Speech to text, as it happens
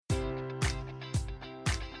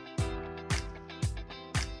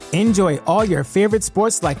Enjoy all your favorite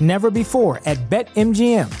sports like never before at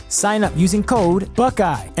BetMGM. Sign up using code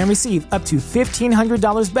Buckeye and receive up to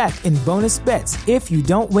 $1,500 back in bonus bets if you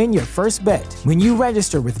don't win your first bet. When you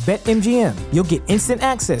register with BetMGM, you'll get instant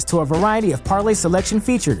access to a variety of parlay selection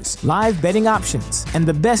features, live betting options, and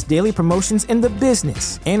the best daily promotions in the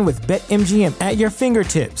business. And with BetMGM at your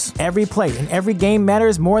fingertips, every play and every game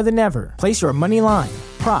matters more than ever. Place your money line,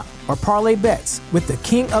 prop, or parlay bets with the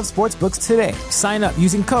king of sportsbooks today. Sign up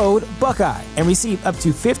using code Buckeye and receive up to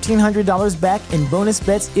 $1,500 back in bonus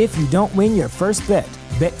bets if you don't win your first bet.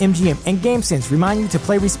 BetMGM and GameSense remind you to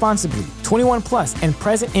play responsibly. 21 plus and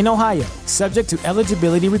present in Ohio, subject to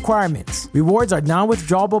eligibility requirements. Rewards are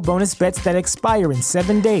non-withdrawable bonus bets that expire in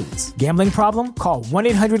 7 days. Gambling problem? Call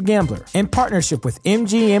 1-800-GAMBLER. In partnership with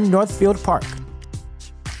MGM Northfield Park.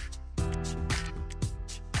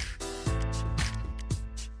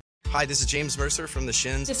 Hi, this is James Mercer from The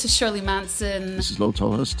Shins. This is Shirley Manson. This is Lo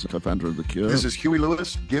Tolhurst, co-founder of The Cure. This is Huey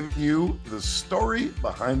Lewis giving you the story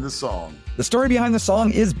behind the song. The Story Behind the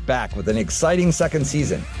Song is back with an exciting second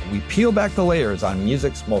season. We peel back the layers on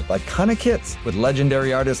music's most iconic hits with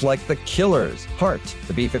legendary artists like The Killers, Heart,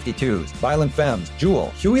 the B-52s, Violent Femmes,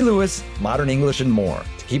 Jewel, Huey Lewis, Modern English, and more.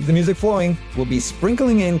 To keep the music flowing, we'll be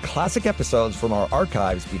sprinkling in classic episodes from our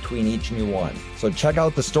archives between each new one. So check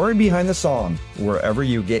out The Story Behind the Song wherever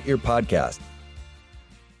you get your podcast.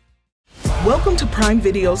 Welcome to Prime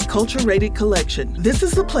Video's Culture-Rated Collection. This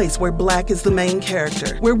is the place where Black is the main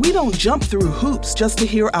character, where we don't jump through hoops just to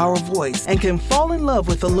hear our voice, and can fall in love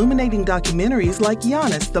with illuminating documentaries like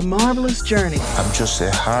Giannis, The Marvelous Journey. I'm just a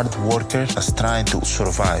hard worker that's trying to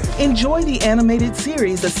survive. Enjoy the animated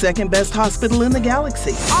series, The Second Best Hospital in the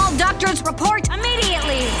Galaxy. All doctors report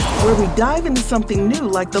immediately! Where we dive into something new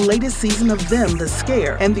like the latest season of Them, The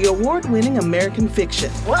Scare, and the award-winning American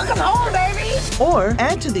Fiction. Welcome home, baby! Or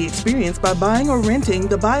add to the experience by buying or renting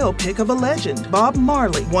the biopic of a legend, Bob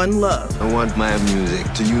Marley, One Love. I want my music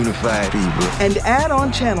to unify people. And add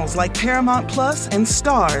on channels like Paramount Plus and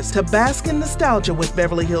Stars to bask in nostalgia with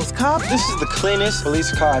Beverly Hills Cop. This is the cleanest police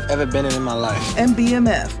car I've ever been in my life. And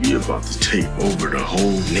BMF. You're about to take over the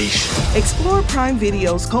whole nation. Explore Prime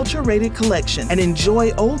Video's Culture-Rated Collection and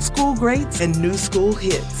enjoy old school greats and new school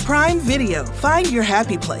hits. Prime Video. Find your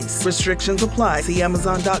happy place. Restrictions apply. See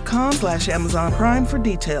Amazon.com/Amazon Prime for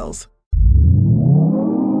details.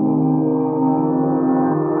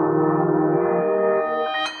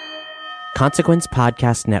 Consequence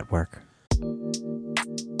Podcast Network.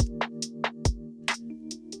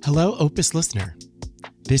 Hello, Opus listener.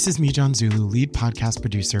 This is Mijan Zulu, lead podcast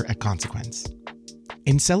producer at Consequence.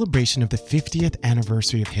 In celebration of the 50th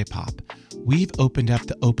anniversary of hip-hop, we've opened up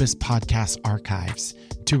the Opus Podcast archives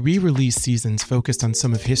to re-release seasons focused on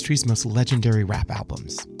some of history's most legendary rap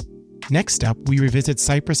albums. Next up, we revisit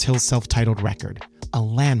Cypress Hill's self-titled record, a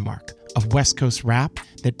landmark of West Coast rap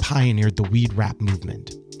that pioneered the weed rap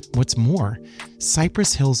movement. What's more,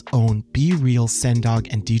 Cypress Hill's own Be Real,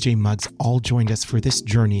 Sendog, and DJ Muggs all joined us for this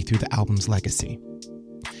journey through the album's legacy.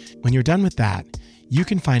 When you're done with that, you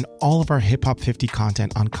can find all of our Hip Hop 50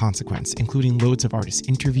 content on Consequence, including loads of artist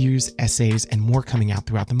interviews, essays, and more coming out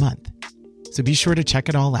throughout the month. So be sure to check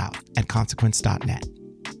it all out at consequence.net.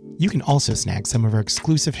 You can also snag some of our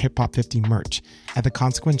exclusive Hip Hop 50 merch at the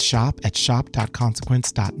Consequence shop at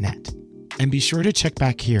shop.consequence.net. And be sure to check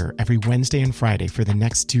back here every Wednesday and Friday for the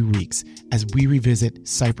next 2 weeks as we revisit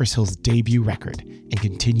Cypress Hill's debut record and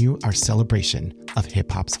continue our celebration of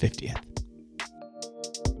hip-hop's 50th.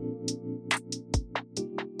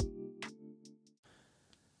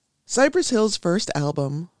 Cypress Hill's first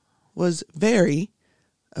album was very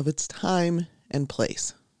of its time and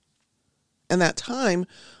place. And that time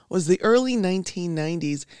was the early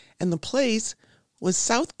 1990s, and the place was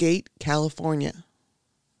Southgate, California.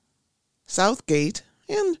 Southgate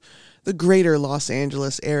and the greater Los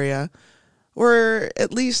Angeles area were,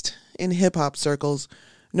 at least in hip-hop circles,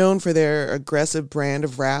 known for their aggressive brand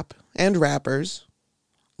of rap and rappers,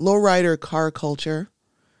 lowrider car culture,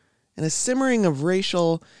 and a simmering of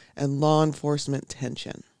racial and law enforcement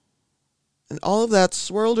tension. And all of that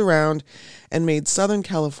swirled around and made Southern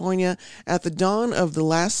California, at the dawn of the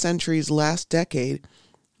last century's last decade,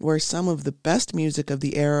 where some of the best music of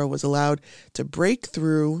the era was allowed to break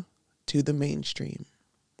through to the mainstream.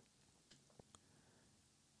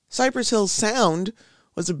 Cypress Hill's sound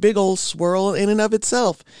was a big old swirl in and of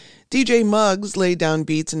itself. DJ Muggs laid down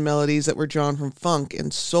beats and melodies that were drawn from funk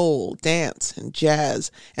and soul, dance and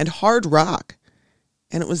jazz and hard rock.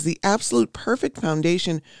 And it was the absolute perfect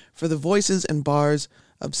foundation for the voices and bars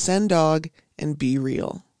of Sendog and Be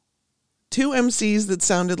Real. Two MCs that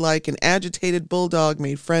sounded like an agitated bulldog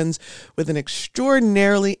made friends with an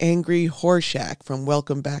extraordinarily angry Horshack from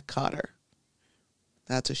Welcome Back, Kotter.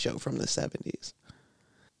 That's a show from the 70s.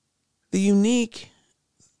 The unique,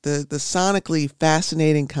 the sonically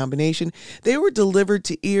fascinating combination, they were delivered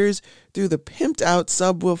to ears through the pimped out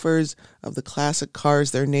subwoofers of the classic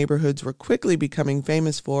cars their neighborhoods were quickly becoming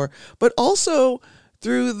famous for, but also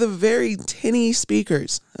through the very tinny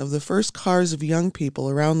speakers of the first cars of young people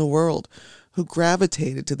around the world who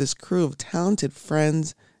gravitated to this crew of talented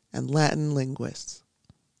friends and Latin linguists.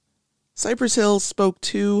 Cypress Hill spoke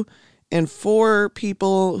to and for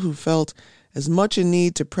people who felt as much a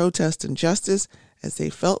need to protest injustice as they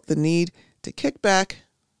felt the need to kick back,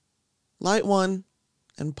 light one,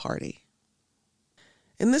 and party.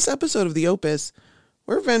 In this episode of The Opus,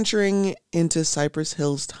 we're venturing into Cypress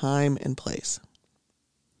Hill's time and place,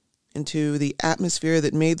 into the atmosphere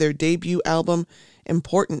that made their debut album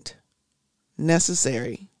important,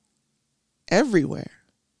 necessary, everywhere.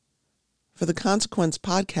 For the Consequence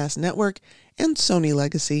Podcast Network and Sony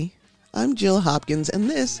Legacy, I'm Jill Hopkins, and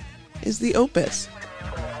this is The Opus.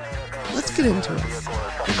 Let's get into it.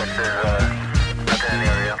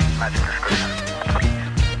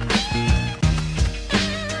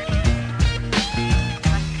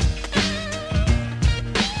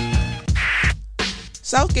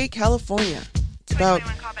 Southgate, California. It's about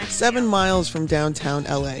 7 miles from downtown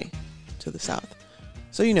LA to the south.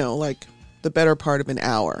 So, you know, like the better part of an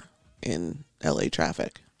hour in LA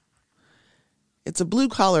traffic. It's a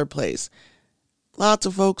blue-collar place. Lots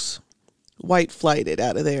of folks white flighted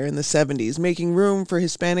out of there in the 70s, making room for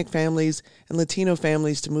Hispanic families and Latino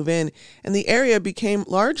families to move in, and the area became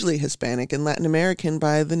largely Hispanic and Latin American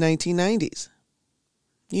by the 1990s.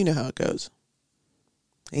 You know how it goes.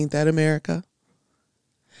 Ain't that America?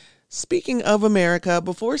 Speaking of America,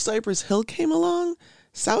 before Cypress Hill came along,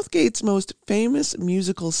 Southgate's most famous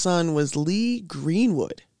musical son was Lee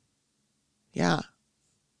Greenwood. Yeah,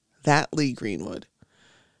 that Lee Greenwood.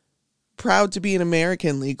 Proud to be an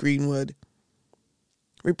American, Lee Greenwood.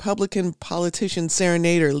 Republican politician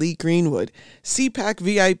serenader Lee Greenwood. CPAC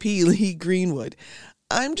VIP Lee Greenwood.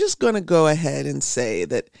 I'm just going to go ahead and say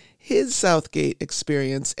that his Southgate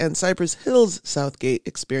experience and Cypress Hill's Southgate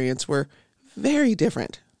experience were very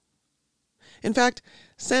different. In fact,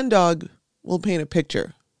 Sendog will paint a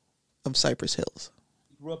picture of Cypress Hills.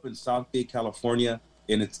 I grew up in Southgate, California,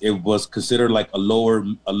 and it was considered like a lower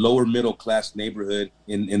middle class neighborhood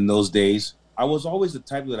in those days. I was always the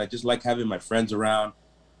type that I just like having my friends around,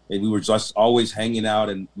 and we were just always hanging out,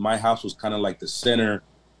 and my house was kind of like the center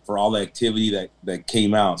for all the activity that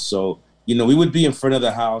came out. So, you know, we would be in front of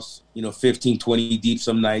the house, 15, 20 deep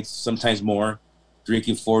some nights, sometimes more,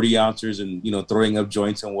 drinking 40 ounces and, throwing up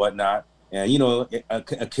joints and whatnot. And,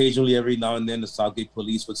 occasionally every now and then the Southgate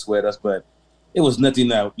police would sweat us, but it was nothing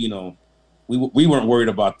that, we weren't worried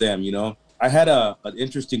about them, I had an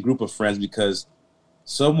interesting group of friends because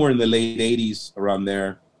somewhere in the late 80s around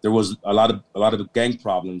there was a lot of gang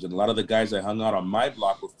problems, and a lot of the guys that hung out on my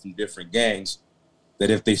block were from different gangs that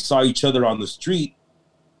if they saw each other on the street,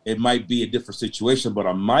 it might be a different situation. But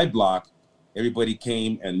on my block, everybody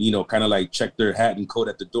came and, kind of like checked their hat and coat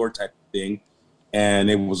at the door type of thing. And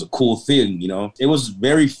it was a cool thing, It was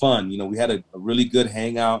very fun. We had a really good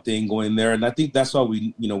hangout thing going there. And I think that's why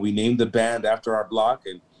we named the band after our block.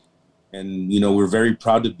 And we're very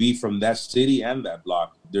proud to be from that city and that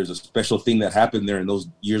block. There's a special thing that happened there in those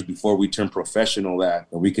years before we turned professional that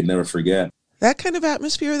we could never forget. That kind of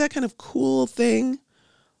atmosphere, that kind of cool thing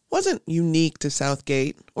wasn't unique to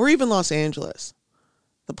Southgate or even Los Angeles.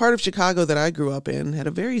 The part of Chicago that I grew up in had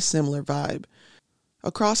a very similar vibe.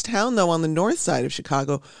 Across town, though, on the north side of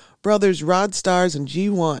Chicago, brothers Rod Stars and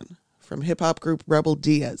G1 from hip-hop group Rebel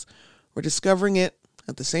Diaz were discovering it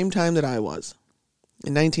at the same time that I was,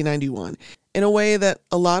 in 1991, in a way that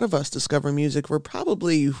a lot of us discover music we're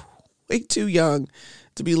probably way too young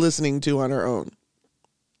to be listening to on our own.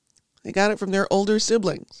 They got it from their older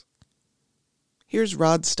siblings. Here's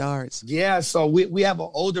Rod Stars. Yeah, so we have an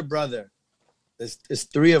older brother. It's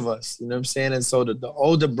three of us, you know what I'm saying? And so the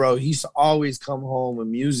older bro, he used to always come home with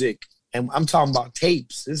music. And I'm talking about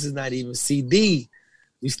tapes. This is not even CD.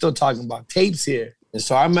 We still talking about tapes here. And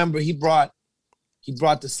so I remember he brought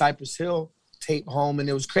the Cypress Hill tape home. And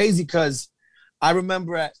it was crazy because I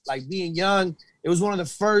remember at like being young, it was one of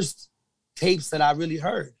the first tapes that I really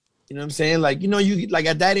heard. You know what I'm saying? Like, you like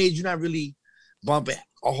at that age, you're not really bumping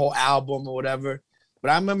a whole album or whatever. But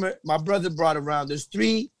I remember my brother brought around, there's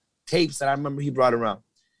 3 tapes that I remember he brought around.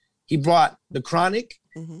 He brought The Chronic.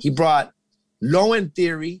 Mm-hmm. He brought Low End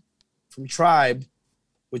Theory from Tribe,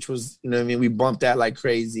 which was, we bumped that like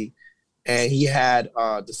crazy. and he had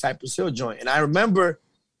the Cypress Hill joint. And I remember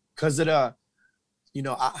because of the,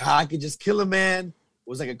 How I Could Just Kill a Man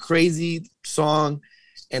was like a crazy song.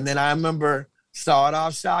 And then I remember Start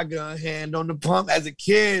Off Shotgun, Hand on the Pump as a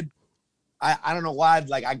kid. I don't know why,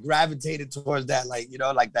 like I gravitated towards that,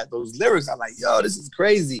 those lyrics. I'm like, yo, this is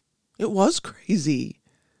crazy. It was crazy.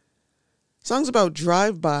 Songs about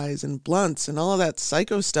drive-bys and blunts and all of that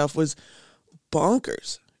psycho stuff was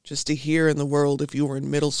bonkers just to hear in the world if you were in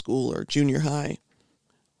middle school or junior high.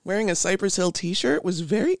 Wearing a Cypress Hill t-shirt was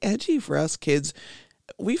very edgy for us kids.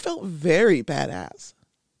 We felt very badass.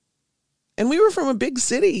 And we were from a big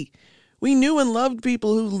city. We knew and loved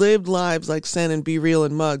people who lived lives like Sen and Be Real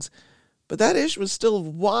and Muggs. But that ish was still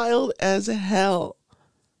wild as hell.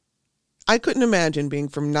 I couldn't imagine being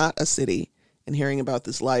from not a city and hearing about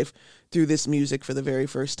this life through this music for the very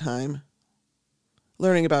first time.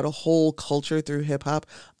 Learning about a whole culture through hip-hop.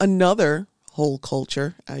 Another whole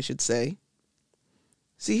culture, I should say.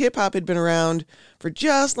 See, hip-hop had been around for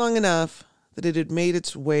just long enough that it had made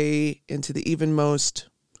its way into the even most,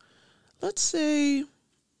 let's say,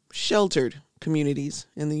 sheltered communities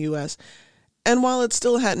in the U.S., and while it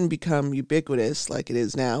still hadn't become ubiquitous like it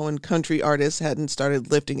is now, and country artists hadn't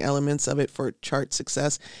started lifting elements of it for chart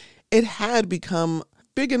success, it had become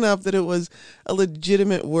big enough that it was a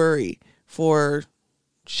legitimate worry for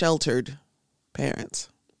sheltered parents.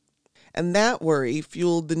 And that worry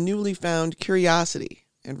fueled the newly found curiosity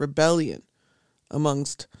and rebellion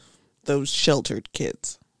amongst those sheltered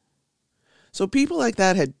kids. So people like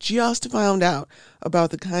that had just found out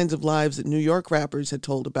about the kinds of lives that New York rappers had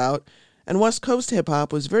told about, and West Coast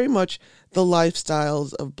hip-hop was very much the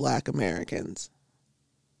lifestyles of Black Americans.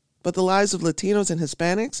 But the lives of Latinos and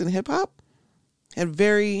Hispanics in hip-hop had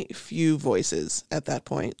very few voices at that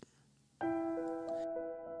point.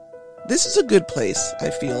 This is a good place,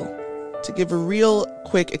 I feel, to give a real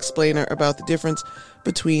quick explainer about the difference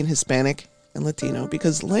between Hispanic and Latino,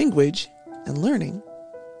 because language and learning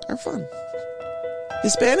are fun.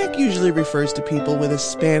 Hispanic usually refers to people with a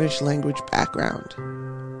Spanish language background,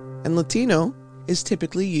 and Latino is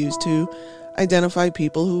typically used to identify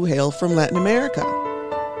people who hail from Latin America.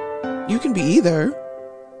 You can be either,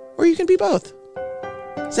 or you can be both.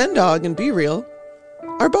 Zendog and Be Real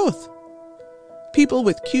are both. People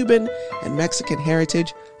with Cuban and Mexican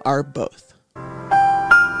heritage are both.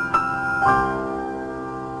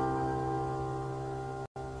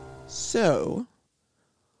 So,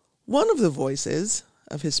 one of the voices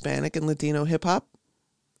of Hispanic and Latino hip-hop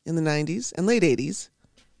in the 90s and late 80s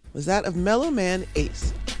was that of Mellow Man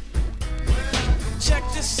Ace. Check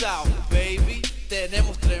this out, baby.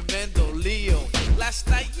 Tenemos tremendo lío. Last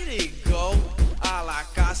night you didn't go a la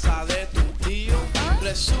casa de tu tío.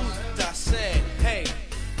 Resulta ser, hey,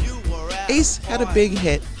 you were at Ace had a big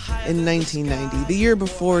hit in 1990, the year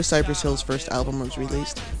before Cypress Hill's first album was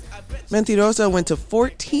released. Mentirosa went to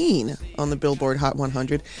 14 on the Billboard Hot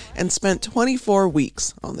 100 and spent 24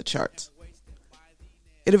 weeks on the charts.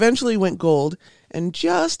 It eventually went gold and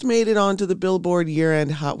just made it onto the Billboard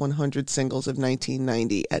year-end Hot 100 singles of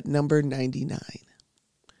 1990 at number 99.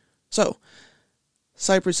 So,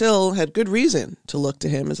 Cypress Hill had good reason to look to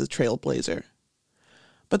him as a trailblazer.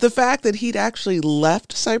 But the fact that he'd actually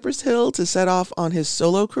left Cypress Hill to set off on his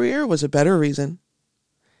solo career was a better reason.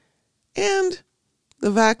 And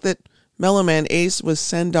the fact that Mellow Man Ace was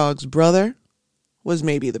Zendog's brother was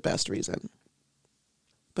maybe the best reason.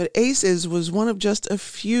 But Ace's was one of just a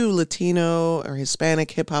few Latino or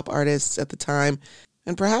Hispanic hip-hop artists at the time,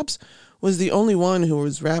 and perhaps was the only one who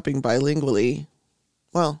was rapping bilingually.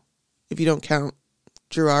 Well, if you don't count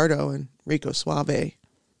Gerardo and Rico Suave.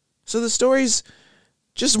 So the stories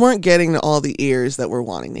just weren't getting to all the ears that were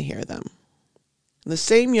wanting to hear them. The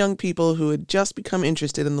same young people who had just become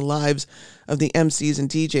interested in the lives of the MCs and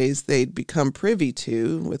DJs they'd become privy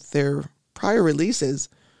to with their prior releases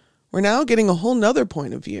were now getting a whole nother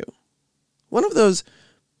point of view. One of those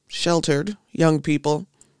sheltered young people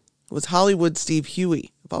was Hollywood Steve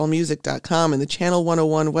Huey of AllMusic.com and the Channel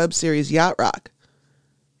 101 web series Yacht Rock.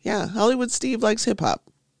 Yeah, Hollywood Steve likes hip-hop.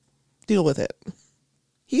 Deal with it.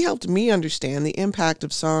 He helped me understand the impact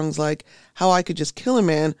of songs like How I Could Just Kill a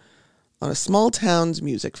Man on a small town's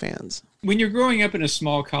music fans. When you're growing up in a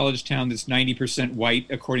small college town that's 90% white,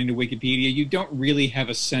 according to Wikipedia, you don't really have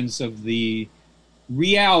a sense of the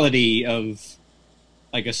reality of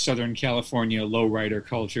like a Southern California lowrider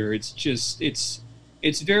culture. It's just, it's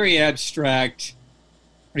very abstract.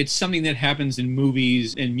 It's something that happens in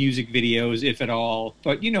movies and music videos, if at all.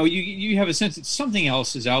 But, you know, you have a sense that something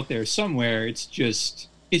else is out there somewhere. It's just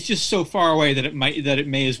so far away that it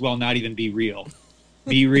may as well not even be real.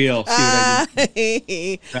 Be real.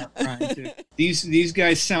 See what I did? These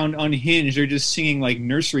guys sound unhinged. They're just singing like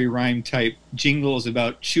nursery rhyme type jingles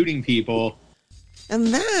about shooting people. And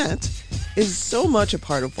that is so much a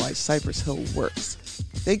part of why Cypress Hill works.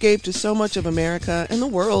 They gave to so much of America and the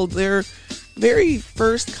world their very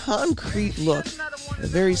first concrete look at a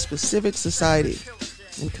very specific society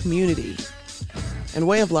and community and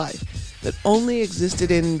way of life that only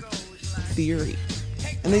existed in theory.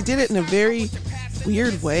 And they did it in a very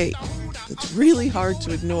weird way that's really hard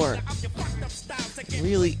to ignore and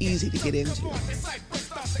really easy to get into.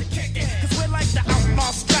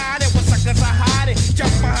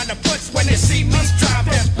 Jump behind the bush when they see me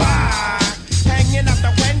driving by. Hanging out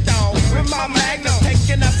the window with my magnum,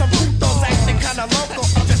 taking out some putos, acting kinda local.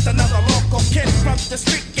 I'm just another local kid from the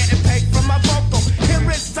street, getting paid for my vocal. Here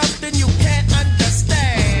is something you can't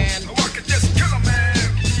understand. I work at this killer man.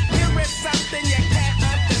 Here is something you can't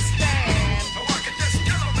understand. I work at this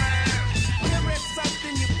killer man. Here is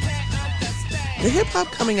something you can't understand. The hip-hop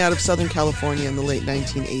coming out of Southern California in the late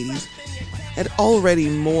 1980s had already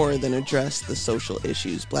more than addressed the social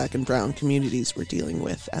issues Black and brown communities were dealing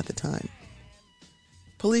with at the time.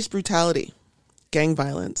 Police brutality, gang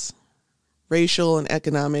violence, racial and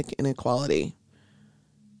economic inequality.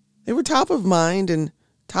 They were top of mind and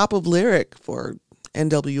top of lyric for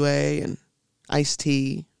NWA and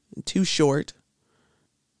Ice-T and Too Short.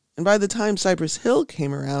 And by the time Cypress Hill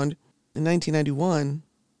came around in 1991,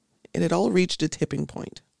 it had all reached a tipping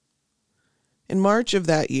point. In March of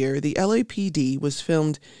that year, the LAPD was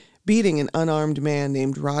filmed beating an unarmed man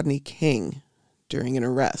named Rodney King during an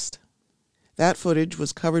arrest. That footage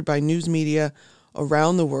was covered by news media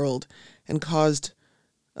around the world and caused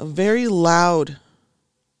a very loud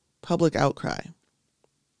public outcry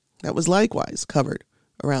that was likewise covered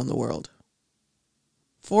around the world.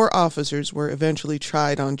 4 officers were eventually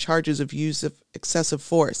tried on charges of use of excessive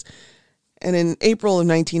force, and in April of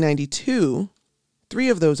 1992, 3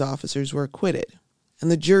 of those officers were acquitted, and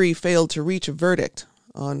the jury failed to reach a verdict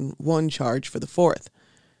on one charge for the 4th.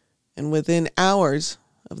 And within hours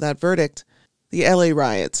of that verdict, the LA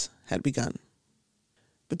riots had begun.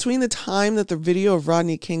 Between the time that the video of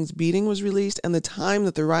Rodney King's beating was released and the time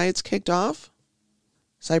that the riots kicked off,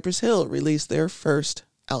 Cypress Hill released their first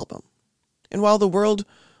album. And while the world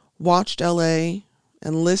watched LA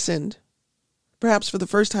and listened, perhaps for the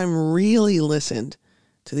first time really listened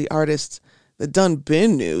to the artists that done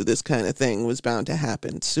been knew this kind of thing was bound to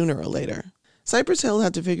happen sooner or later, Cypress Hill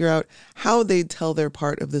had to figure out how they'd tell their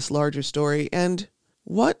part of this larger story and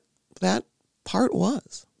what that part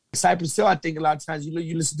was. Cypress Hill, I think a lot of times you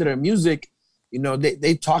listen to their music,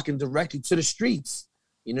 they talking directly to the streets.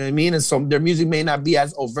 You know what I mean? And so their music may not be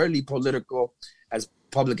as overtly political as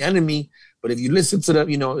Public Enemy, but if you listen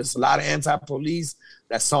to it's a lot of anti-police.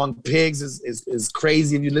 That song Pigs is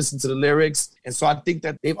crazy if you listen to the lyrics. And so I think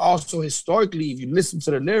that they've also historically, if you listen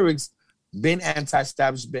to the lyrics, been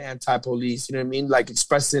anti-establishment, been anti-police, you know what I mean? Like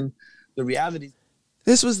expressing the reality.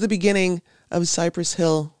 This was the beginning of Cypress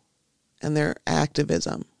Hill and their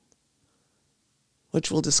activism,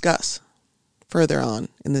 which we'll discuss further on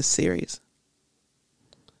in this series.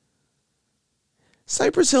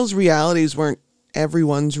 Cypress Hill's realities weren't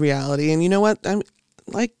everyone's reality, and you know what? I'm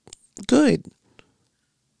good.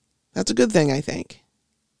 That's a good thing, I think.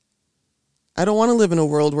 I don't want to live in a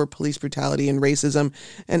world where police brutality and racism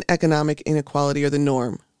and economic inequality are the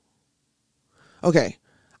norm. Okay,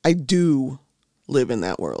 I do live in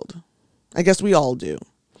that world. I guess we all do.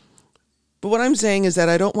 But what I'm saying is that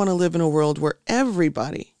I don't want to live in a world where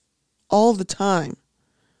everybody, all the time,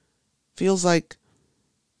 feels like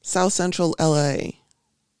South Central LA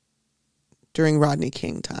during Rodney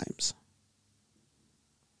King times.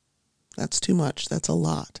 That's too much. That's a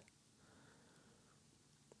lot.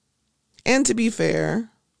 And to be fair,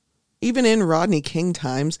 even in Rodney King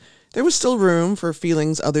times, there was still room for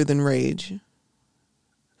feelings other than rage.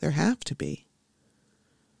 There have to be.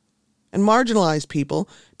 And marginalized people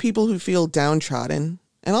who feel downtrodden,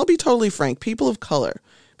 and I'll be totally frank, people of color,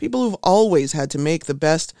 people who've always had to make the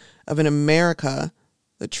best of an America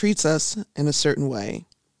that treats us in a certain way.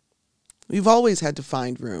 We've always had to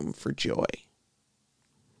find room for joy.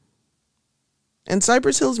 And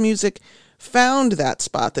Cypress Hill's music found that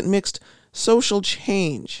spot that mixed social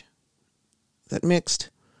change, that mixed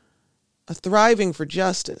a thriving for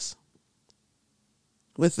justice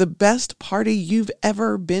with the best party you've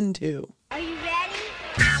ever been to. Are you ready?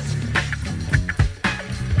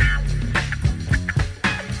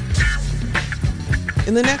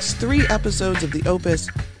 In the next 3 episodes of the Opus,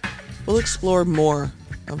 we'll explore more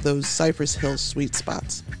of those Cypress Hill sweet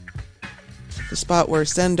spots. The spot where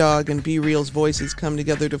Sendog and Be Real's voices come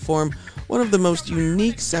together to form one of the most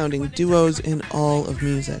unique sounding duos in all of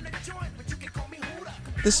music.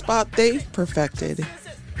 The spot they've perfected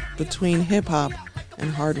between hip-hop and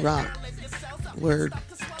hard rock, where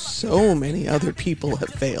so many other people have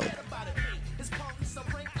failed.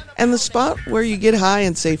 And the spot where you get high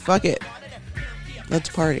and say, fuck it, let's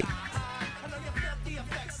party.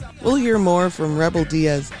 We'll hear more from Rebel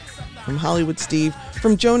Diaz, from Hollywood Steve,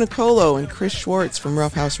 from Joe Nicolo and Chris Schwartz from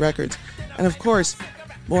Rough House Records, and of course,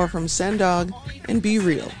 more from Sendog and Be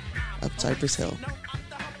Real of Cypress Hill.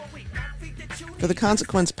 For the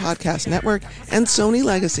Consequence Podcast Network and Sony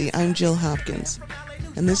Legacy, I'm Jill Hopkins,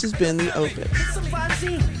 and this has been The Opus.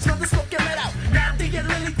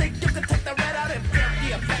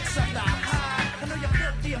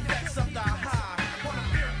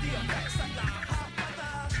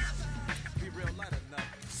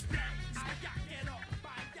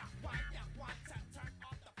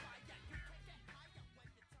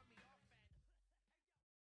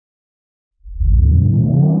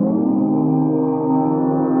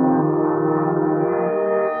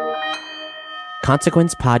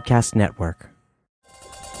 Consequence Podcast Network.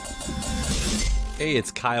 Hey,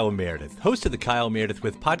 it's Kyle Meredith, host of the Kyle Meredith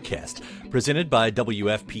With podcast, presented by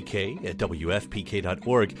WFPK at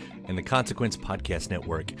WFPK.org and the Consequence Podcast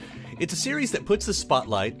Network. It's a series that puts the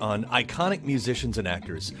spotlight on iconic musicians and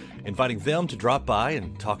actors, inviting them to drop by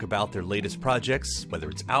and talk about their latest projects, whether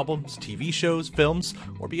it's albums, TV shows, films,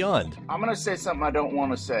 or beyond. I'm going to say something I don't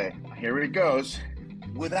want to say. Here it goes.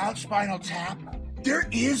 Without Spinal Tap, there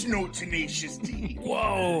is no Tenacious D.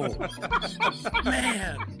 Whoa!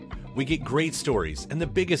 Man! We get great stories and the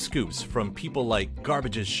biggest scoops from people like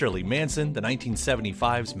Garbage's Shirley Manson, the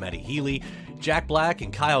 1975's Matty Healy, Jack Black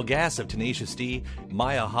and Kyle Gass of Tenacious D,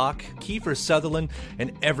 Maya Hawke, Kiefer Sutherland,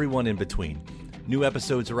 and everyone in between. New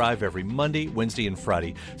episodes arrive every Monday, Wednesday, and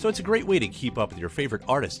Friday, so it's a great way to keep up with your favorite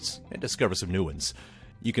artists and discover some new ones.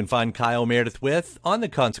 You can find Kyle Meredith With on the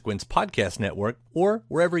Consequence Podcast Network or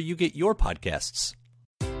wherever you get your podcasts.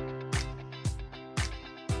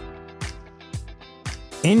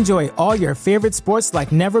 Enjoy all your favorite sports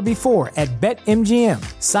like never before at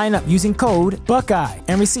BetMGM. Sign up using code Buckeye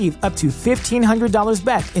and receive up to $1,500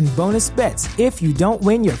 back in bonus bets if you don't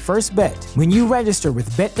win your first bet. When you register with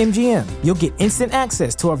BetMGM, you'll get instant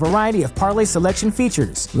access to a variety of parlay selection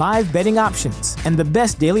features, live betting options, and the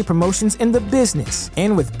best daily promotions in the business.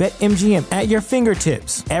 And with BetMGM at your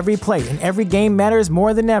fingertips, every play and every game matters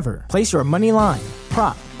more than ever. Place your money line,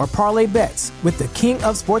 prop, or parlay bets with the king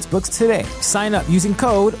of sportsbooks today. Sign up using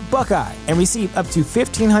code Buckeye and receive up to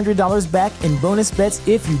 $1,500 back in bonus bets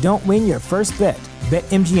if you don't win your first bet.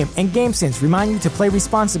 BetMGM and GameSense remind you to play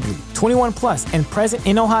responsibly. 21 plus and present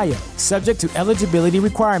in Ohio, subject to eligibility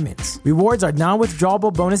requirements. Rewards are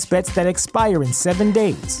non-withdrawable bonus bets that expire in 7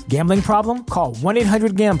 days. Gambling problem? Call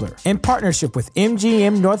 1-800-GAMBLER. In partnership with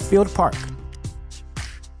MGM Northfield Park.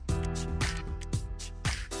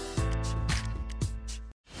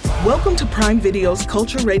 Welcome to Prime Video's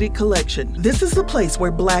Culture-Rated Collection. This is the place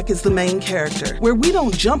where Black is the main character, where we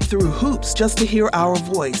don't jump through hoops just to hear our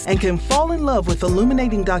voice, and can fall in love with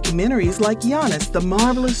illuminating documentaries like Giannis, The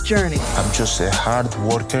Marvelous Journey. I'm just a hard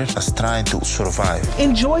worker that's trying to survive.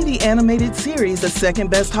 Enjoy the animated series, The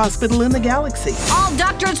Second Best Hospital in the Galaxy. All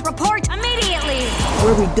doctors report immediately!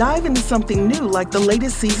 Where we dive into something new like the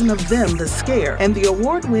latest season of Them, The Scare, and the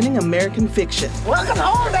award-winning American Fiction. Welcome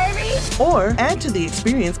home, baby! Or add to the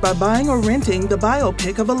experience by buying or renting the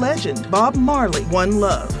biopic of a legend, Bob Marley, One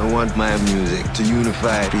Love. I want my music to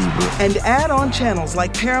unify people. And add on channels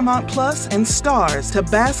like Paramount Plus and Stars to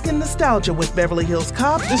bask in nostalgia with Beverly Hills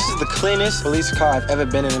Cop. This is the cleanest police car I've ever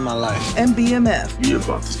been in my life. And BMF. You're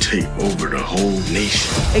about to take over the whole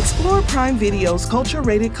nation. Explore Prime Video's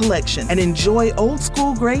Culture-Rated Collection and enjoy old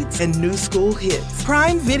school greats and new school hits.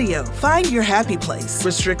 Prime Video. Find your happy place.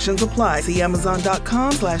 Restrictions apply. See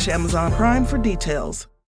Amazon.com/Amazon Prime for details.